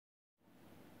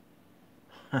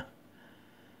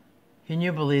Can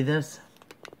you believe this?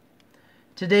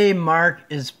 Today, Mark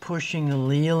is pushing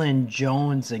Leeland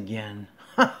Jones again.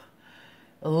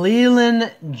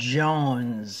 Leeland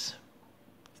Jones.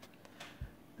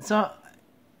 So,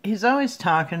 he's always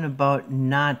talking about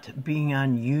not being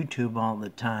on YouTube all the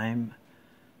time.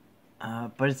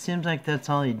 But it seems like that's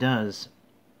all he does.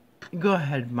 Go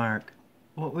ahead, Mark.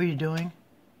 What were you doing?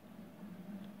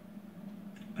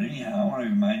 But anyhow, I want to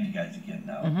remind you guys again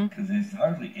now, because there's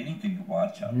hardly anything to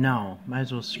watch out. No, might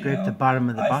as well scrape the bottom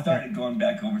of the bucket. I started going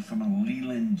back over some of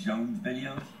Leeland Jones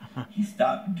videos. He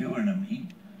stopped doing them.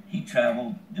 He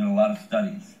traveled, did a lot of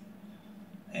studies,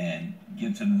 and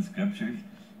gets into the scriptures.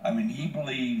 I mean, he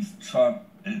believes Trump,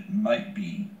 it might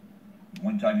be.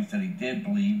 One time he said he did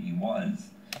believe he was.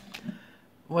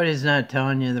 What he's not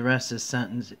telling you the rest of the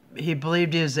sentence. He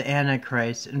believed he was the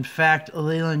Antichrist. In fact,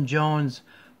 Leeland Jones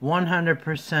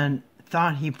 100%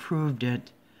 thought he proved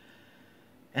it.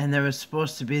 And there was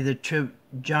supposed to be the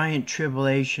giant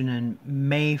tribulation in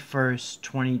May 1st,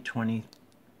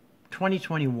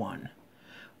 2021.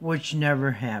 Which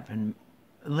never happened.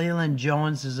 Leeland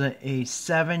Jones is a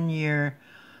 7-year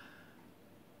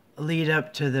lead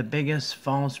up to the biggest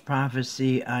false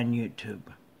prophecy on YouTube.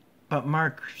 But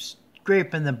Mark's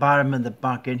scraping the bottom of the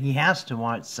bucket. He has to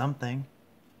watch something.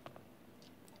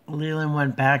 Leland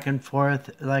went back and forth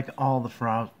like all the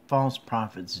false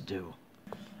prophets do.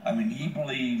 I mean, he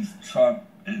believes Trump,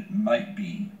 it might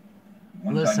be.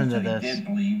 Listen to this. He did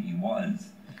believe he was.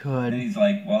 Could. And he's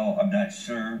like, well, I'm not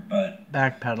sure, but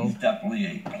backpedaled. He's definitely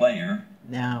a player.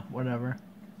 Yeah, whatever.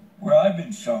 Where I've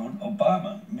been shown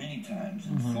Obama many times,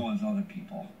 and so has other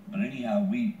people. But anyhow,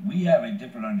 we have a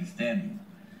different understanding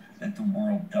that the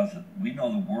world doesn't. We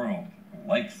know the world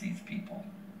likes these people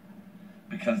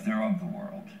because they're of the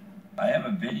world. I have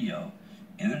a video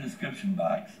in the description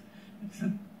box. It's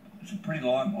a pretty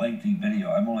long, lengthy video.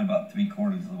 I'm only about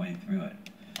 3/4 of the way through it.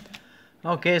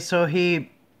 Okay, so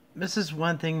this is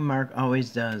one thing Mark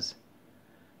always does.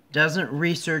 Doesn't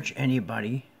research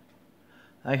anybody.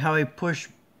 Like how he pushed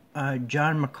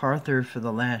John MacArthur for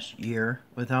the last year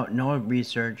without no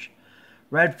research.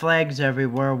 Red flags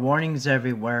everywhere, warnings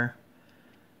everywhere.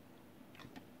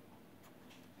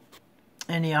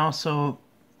 And he also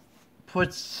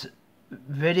puts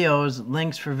videos,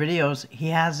 links for videos he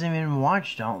hasn't even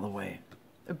watched all the way.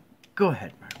 Go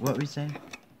ahead, Mark. What were we saying?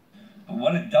 But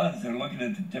what it does, they're looking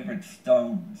at the different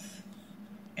stones.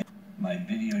 In my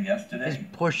video yesterday, he's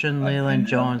pushing Leeland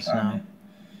Jones now.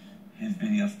 His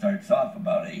video starts off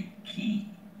about a key.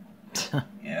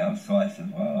 Yeah, so I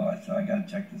said, well, I got to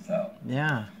check this out.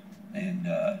 Yeah. And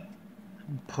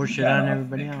push it on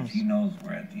everybody else. He knows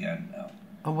we're at the end now.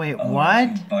 Oh, wait,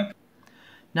 what?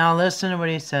 Now listen to what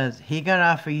he says. He got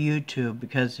off of YouTube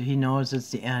because he knows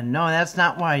it's the end. No, that's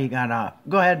not why he got off.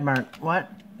 Go ahead, Mark.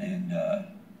 What? And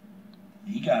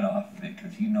he got off of it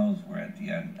because he knows we're at the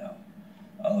end now.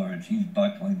 In other words, he's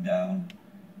buckling down.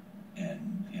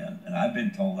 And, yeah, and I've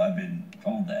been told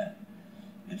that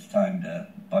it's time to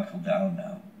buckle down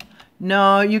now.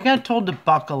 No, you got told to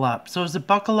buckle up. So is it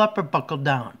buckle up or buckle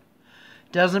down?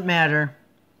 Doesn't matter,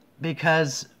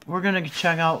 because we're going to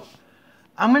check out.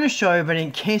 I'm going to show everybody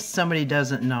in case somebody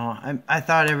doesn't know. I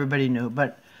thought everybody knew,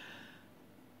 but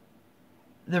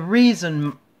the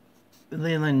reason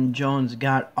Leeland Jones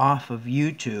got off of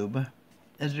YouTube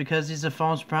is because he's a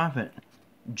false prophet,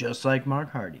 just like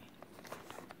Mark Hardy.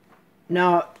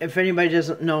 Now, if anybody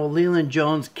doesn't know, Leeland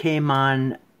Jones came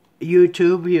on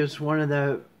YouTube. He was one of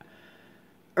the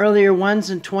earlier ones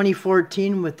in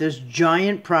 2014 with this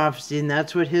giant prophecy, and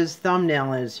that's what his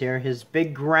thumbnail is here, his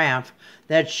big graph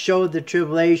that showed the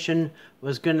tribulation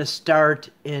was going to start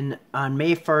on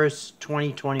May 1st,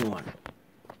 2021.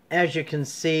 As you can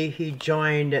see, he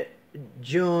joined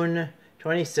June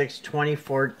 26,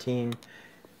 2014.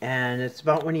 And it's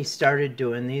about when he started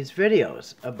doing these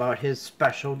videos about his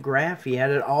special graph. He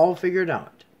had it all figured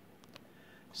out.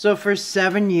 So for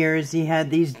 7 years, he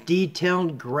had these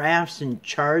detailed graphs and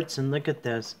charts. And look at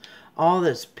this. All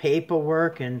this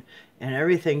paperwork and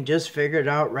everything just figured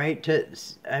out right to...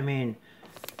 I mean,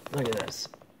 look at this.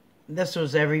 This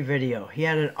was every video. He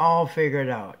had it all figured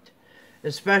out.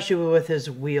 Especially with his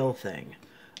wheel thing.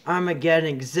 Armageddon,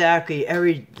 exactly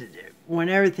when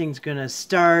everything's going to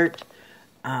start...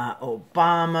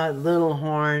 Obama, Little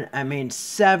Horn. I mean,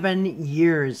 7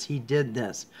 years he did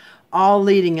this. All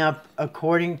leading up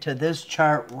according to this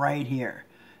chart right here.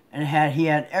 And he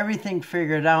had everything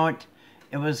figured out.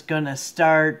 It was going to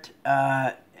start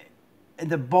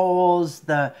the bowls,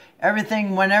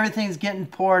 everything, when everything's getting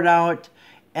poured out.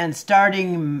 And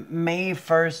starting May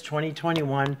 1st,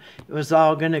 2021, it was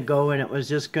all going to go, and it was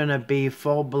just going to be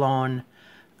full-blown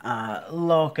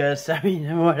locusts, I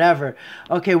mean, whatever.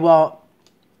 Okay, well,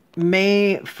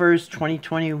 May 1st,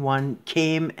 2021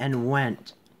 came and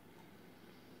went.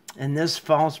 And this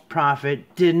false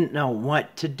prophet didn't know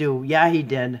what to do. Yeah, he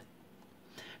did.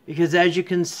 Because as you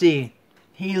can see,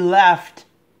 he left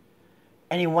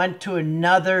and he went to a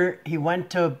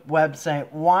website.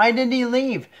 Why did he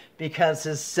leave? Because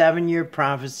his 7-year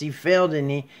prophecy failed,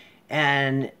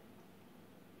 and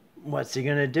what's he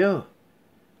going to do?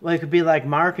 Well, he could be like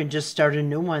Mark and just start a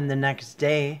new one the next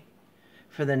day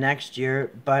for the next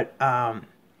year. But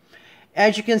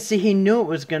as you can see, he knew it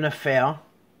was going to fail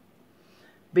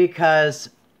because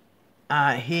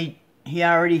he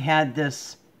already had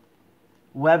this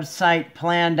website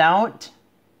planned out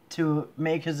to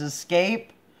make his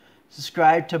escape.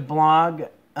 Subscribe to blog,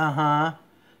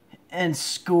 and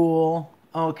school.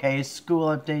 Okay, school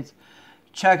updates.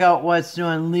 Check out what's new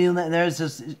in Leeland. There's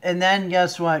this, and then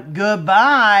guess what?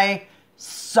 Goodbye,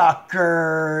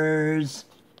 suckers.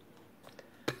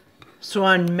 So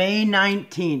on May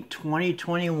 19th,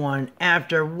 2021,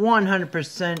 after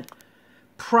 100%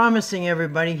 promising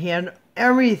everybody he had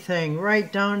everything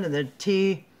right down to the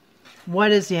T, what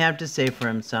does he have to say for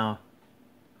himself?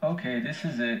 Okay, this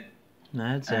is it.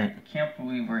 That's it. I can't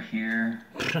believe we're here,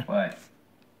 but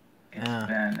it's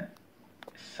been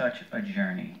such a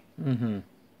journey.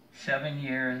 7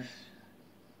 years,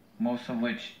 most of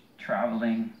which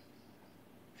traveling,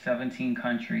 17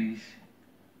 countries,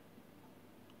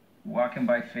 walking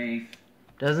by faith.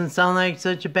 Doesn't sound like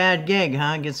such a bad gig,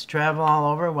 huh? Gets to travel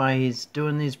all over while he's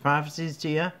doing these prophecies to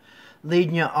you,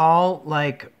 leading you all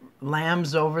like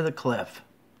lambs over the cliff.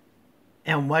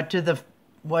 And what do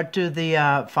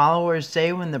the followers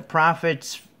say when the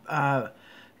prophet's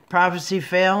prophecy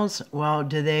fails? Well,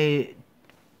 do they,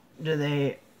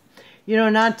 you know,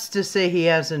 not to say he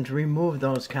hasn't removed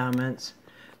those comments,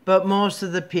 but most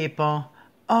of the people,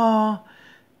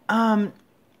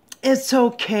 it's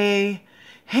okay,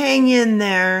 hang in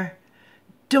there,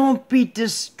 don't be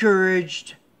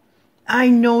discouraged, I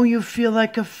know you feel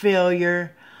like a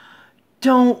failure,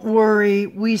 don't worry,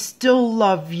 we still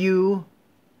love you.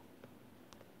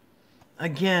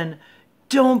 Again,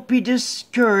 don't be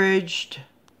discouraged.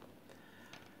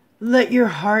 Let your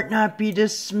heart not be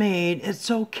dismayed. It's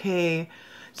okay.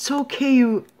 It's okay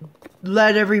you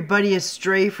led everybody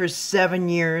astray for 7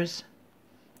 years.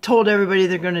 Told everybody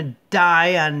they're going to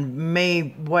die on May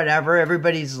whatever.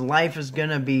 Everybody's life is going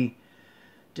to be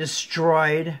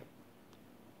destroyed.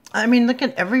 I mean, look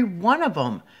at every one of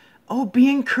them. Oh, be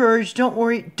encouraged. Don't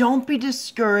worry. Don't be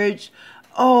discouraged.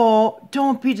 Oh,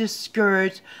 don't be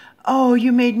discouraged. Oh,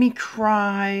 you made me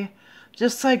cry.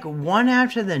 Just like one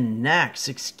after the next.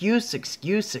 Excuse,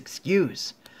 excuse,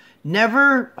 excuse.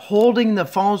 Never holding the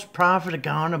false prophet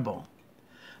accountable.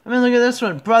 I mean, look at this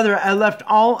one. Brother, I left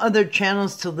all other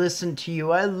channels to listen to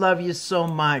you. I love you so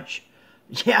much.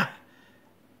 Yeah.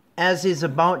 As he's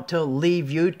about to leave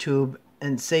YouTube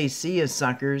and say, see ya,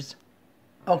 suckers.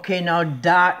 Okay, now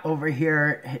Dot over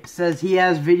here says he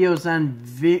has videos on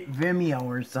Vimeo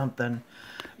or something.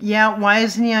 Yeah, why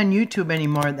isn't he on YouTube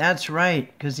anymore? That's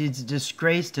right, because he's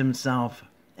disgraced himself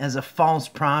as a false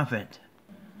prophet.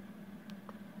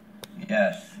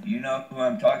 Yes, you know who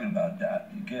I'm talking about, Dot.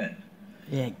 Good.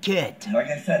 Yeah, good. Like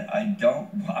I said, I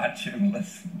don't watch or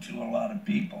listen to a lot of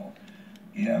people.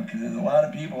 You know, because there's a lot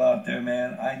of people out there,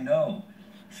 man, I know.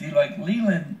 See, like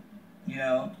Leeland, you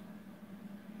know,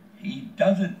 he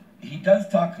does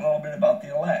talk a little bit about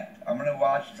the elect. I'm going to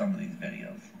watch some of these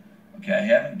videos. Okay, I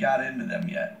haven't got into them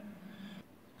yet.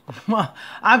 Well,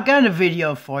 I've got a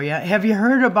video for you. Have you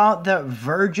heard about the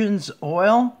virgin's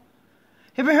oil?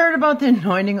 Have you heard about the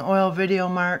anointing oil video,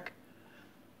 Mark?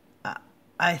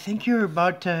 I think you're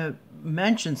about to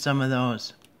mention some of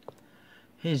those.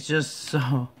 He's just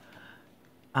so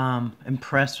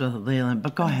impressed with Leland.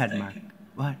 But go ahead, Mark.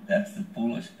 What? That's the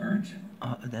foolish virgin.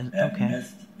 Oh, that okay.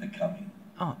 Missed the coming.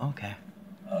 Oh, okay.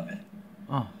 Of it.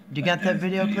 Oh, you got that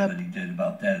video clip? That he did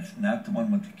about that. It's not the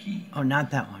one with the key. Oh,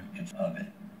 not that one. It's of it.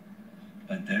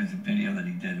 But there's a video that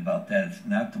he did about that. It's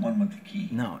not the one with the key.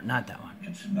 No, not that one.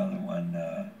 It's another one.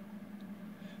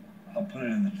 I'll put it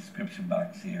in the description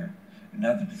box here.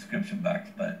 Not the description box,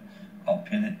 but I'll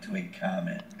pin it to a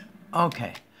comment.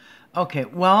 Okay. Okay,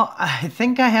 well, I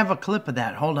think I have a clip of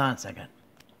that. Hold on a second.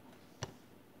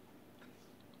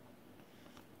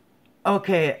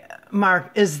 Okay,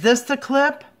 Mark, is this the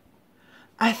clip?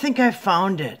 I think I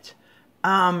found it.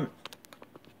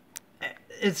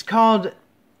 It's called,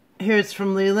 here it's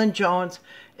from Leeland Jones.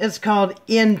 It's called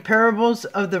In Parables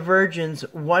of the Virgins,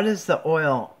 What is the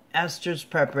Oil? Esther's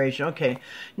Preparation. Okay.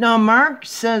 Now, Mark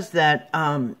says that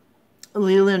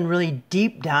Leeland really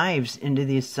deep dives into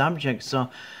these subjects. So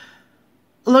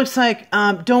looks like,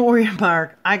 don't worry,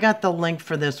 Mark, I got the link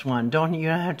for this one. You don't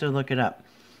have to look it up.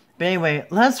 But anyway,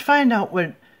 let's find out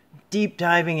what deep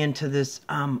diving into this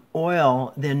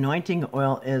oil, the anointing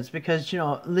oil, is, because, you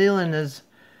know, Leeland is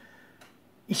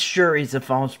sure he's a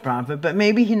false prophet, but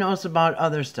maybe he knows about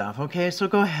other stuff. Okay, so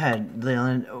go ahead,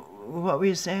 Leeland. What were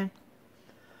you saying?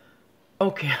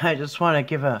 Okay, I just want to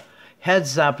give a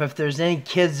heads up. If there's any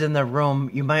kids in the room,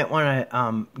 you might want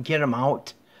to get them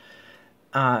out.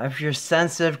 If you're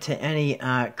sensitive to any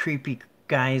creepy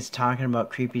guys talking about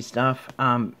creepy stuff,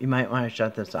 you might want to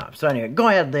shut this off. So anyway, go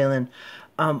ahead, Leeland.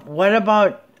 What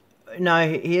about, now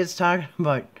he is talking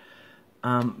about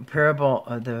parable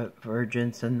of the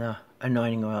virgins and the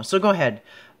anointing oil. So go ahead,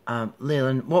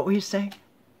 Leeland. What were you saying?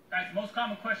 Guys, the most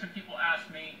common question people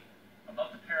ask me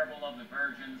about the parable of the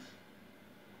virgins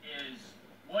is,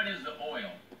 what is the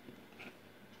oil?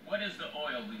 What is the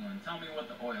oil, Leeland? Tell me what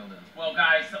the oil is. Well,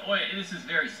 guys, the oil, this is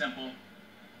very simple.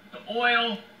 The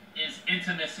oil is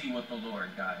intimacy with the Lord,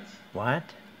 guys. What?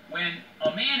 When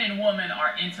a man and woman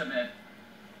are intimate,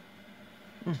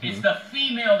 it's the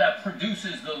female that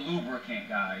produces the lubricant,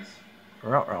 guys.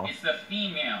 Ruh-roh. It's the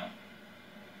female.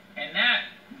 And that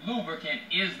lubricant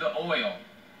is the oil.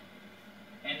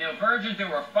 And the virgins, there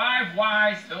were 5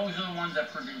 wives. Those are the ones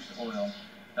that produced oil.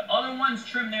 The other ones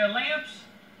trimmed their lamps,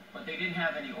 but they didn't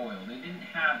have any oil. They didn't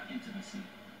have intimacy.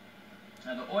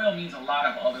 Now, the oil means a lot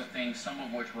of other things, some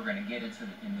of which we're going to get into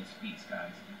in this piece,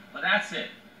 guys. But that's it.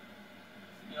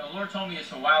 You know, the Lord told me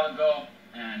this a while ago,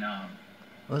 and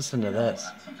listen to this.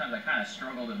 Sometimes I kind of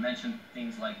struggle to mention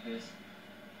things like this.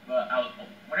 But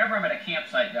whenever I'm at a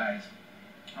campsite, guys,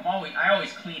 I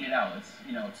always clean it out. It's,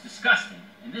 you know, it's disgusting.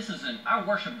 And this isn't, I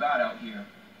worship God out here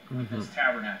with this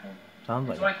tabernacle. Sounds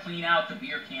like so I clean out the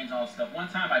beer cans and all that stuff. One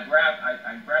time I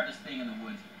grabbed this thing in the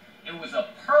woods. It was a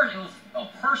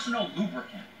personal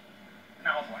lubricant. And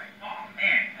I was like, oh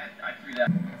man, I threw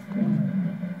that.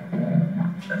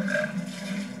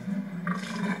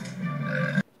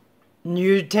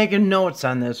 You're taking notes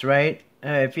on this, right?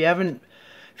 If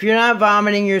you're not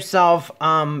vomiting yourself,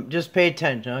 just pay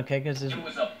attention, okay? Because it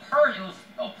was a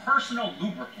personal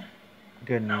lubricant.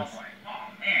 Goodness. And I was like,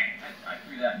 oh man, I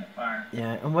threw that in the fire.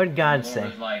 Yeah, and what did God say? The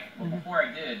Lord was like, well, before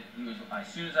I did, he was, as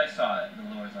soon as I saw it, the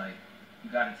Lord was like, you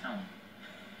got to tell him.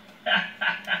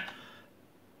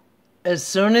 As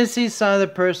soon as he saw the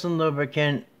personal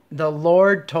lubricant, the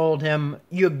Lord told him,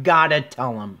 you got to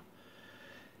tell him.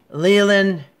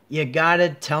 Leland, you got to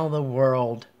tell the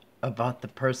world about the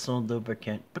personal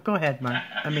lubricant. But go ahead, Mark.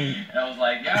 I mean... I was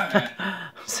like, yeah, man.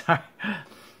 Sorry.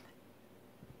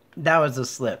 That was a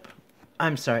slip.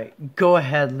 I'm sorry. Go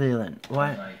ahead, Leland. What? I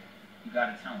was like, you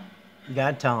got to tell him. You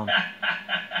got to tell him.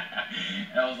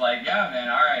 And I was like, yeah, man,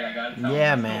 all right, I got to tell him.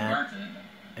 Yeah, I man. Still burnt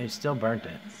it. He still burnt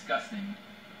it. Disgusting,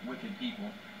 wicked people.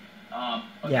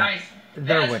 But yeah, guys,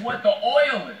 that's wicked. What the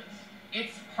oil is.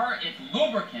 It's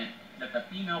lubricant that the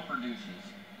female produces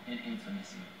in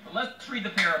intimacy. But let's read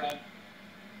the parable.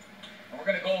 And we're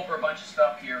going to go over a bunch of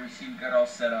stuff here. We see we got it all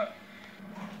set up.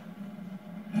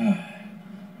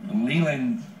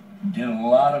 Leeland did a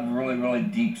lot of really, really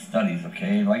deep studies,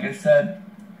 okay? Like I said,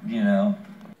 you know.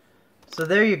 So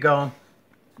there you go.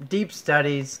 Deep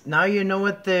studies. Now you know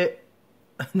what the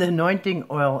anointing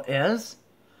oil is.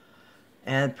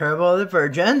 And parable of the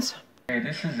virgins. Okay,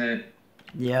 this is it.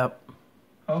 Yep.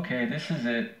 Okay, this is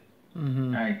it.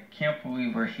 I can't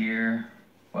believe we're here,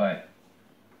 but...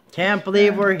 Can't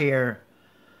believe we're here.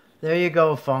 There you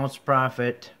go, false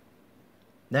prophet.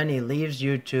 Then he leaves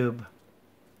YouTube.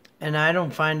 And I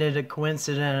don't find it a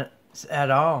coincidence at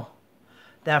all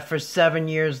that for 7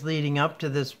 years leading up to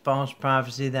this false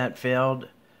prophecy that failed,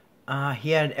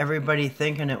 he had everybody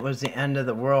thinking it was the end of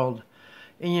the world.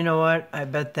 And you know what? I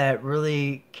bet that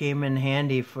really came in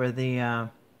handy for the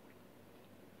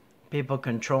people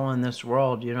controlling this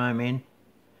world, you know what I mean?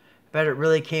 I bet it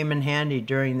really came in handy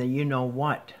during the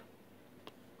you-know-what.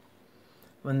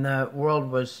 When the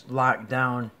world was locked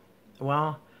down.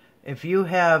 Well, if you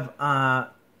have,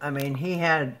 he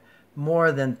had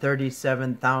more than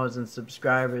 37,000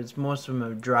 subscribers. Most of them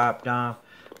have dropped off.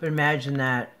 But imagine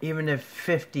that, even if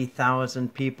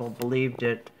 50,000 people believed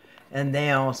it, and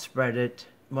they all spread it,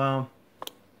 well,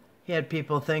 he had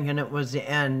people thinking it was the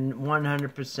end,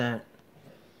 100%.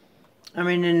 I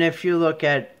mean, and if you look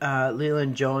at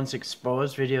Leeland Jones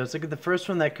exposed videos, look at the first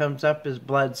one that comes up is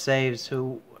Blood Saves,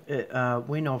 who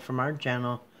we know from our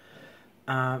channel.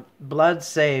 Blood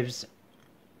Saves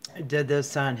did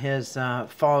this on his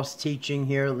false teaching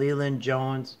here, Leeland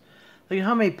Jones. Look at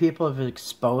how many people have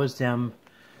exposed him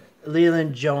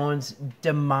Leeland Jones,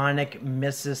 demonic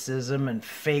mysticism and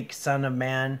fake son of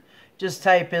man. Just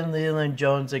type in Leeland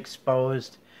Jones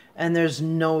exposed, and there's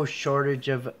no shortage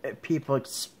of people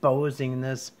exposing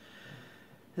this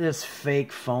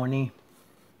fake phony.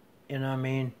 You know what I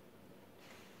mean?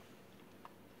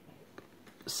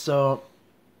 So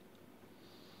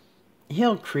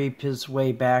he'll creep his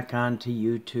way back onto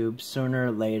YouTube sooner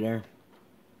or later.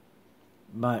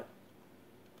 But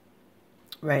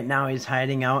right now he's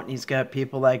hiding out, and he's got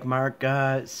people like Mark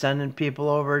sending people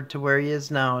over to where he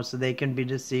is now so they can be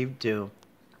deceived too.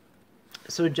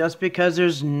 So just because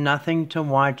there's nothing to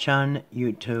watch on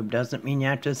YouTube doesn't mean you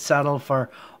have to settle for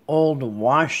old,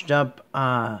 washed up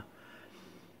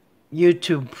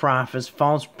YouTube prophets,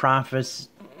 false prophets,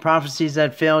 prophecies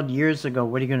that failed years ago.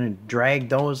 What, are you going to drag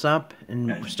those up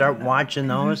and start watching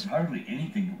those? There's hardly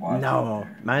anything to watch. No,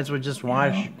 might as well just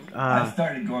watch. I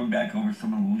started going back over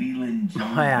some of Leeland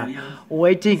Jones videos.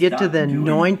 Wait till you get to the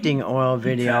anointing oil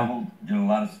video. Did a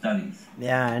lot of studies.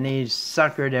 Yeah, and he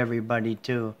suckered everybody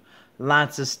too.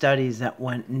 Lots of studies that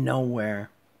went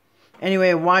nowhere.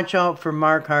 Anyway, watch out for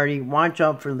Mark Hardy. Watch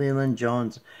out for Leeland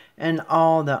Jones and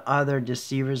all the other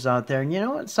deceivers out there. And you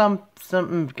know what?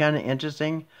 Something kind of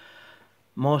interesting.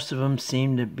 Most of them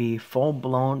seem to be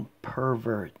full-blown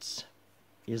perverts.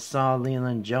 You saw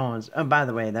Leeland Jones. Oh, by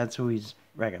the way, that's who he's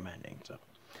recommending. So,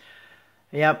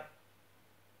 yep.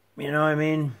 You know what I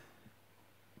mean?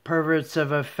 Perverts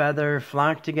of a feather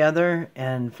flock together,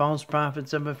 and false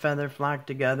prophets of a feather flock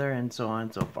together, and so on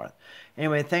and so forth.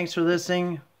 Anyway, thanks for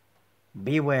listening.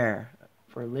 Beware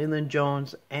for Leeland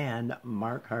Jones and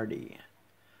Mark Hardy.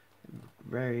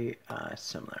 Very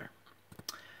similar.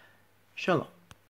 Shalom.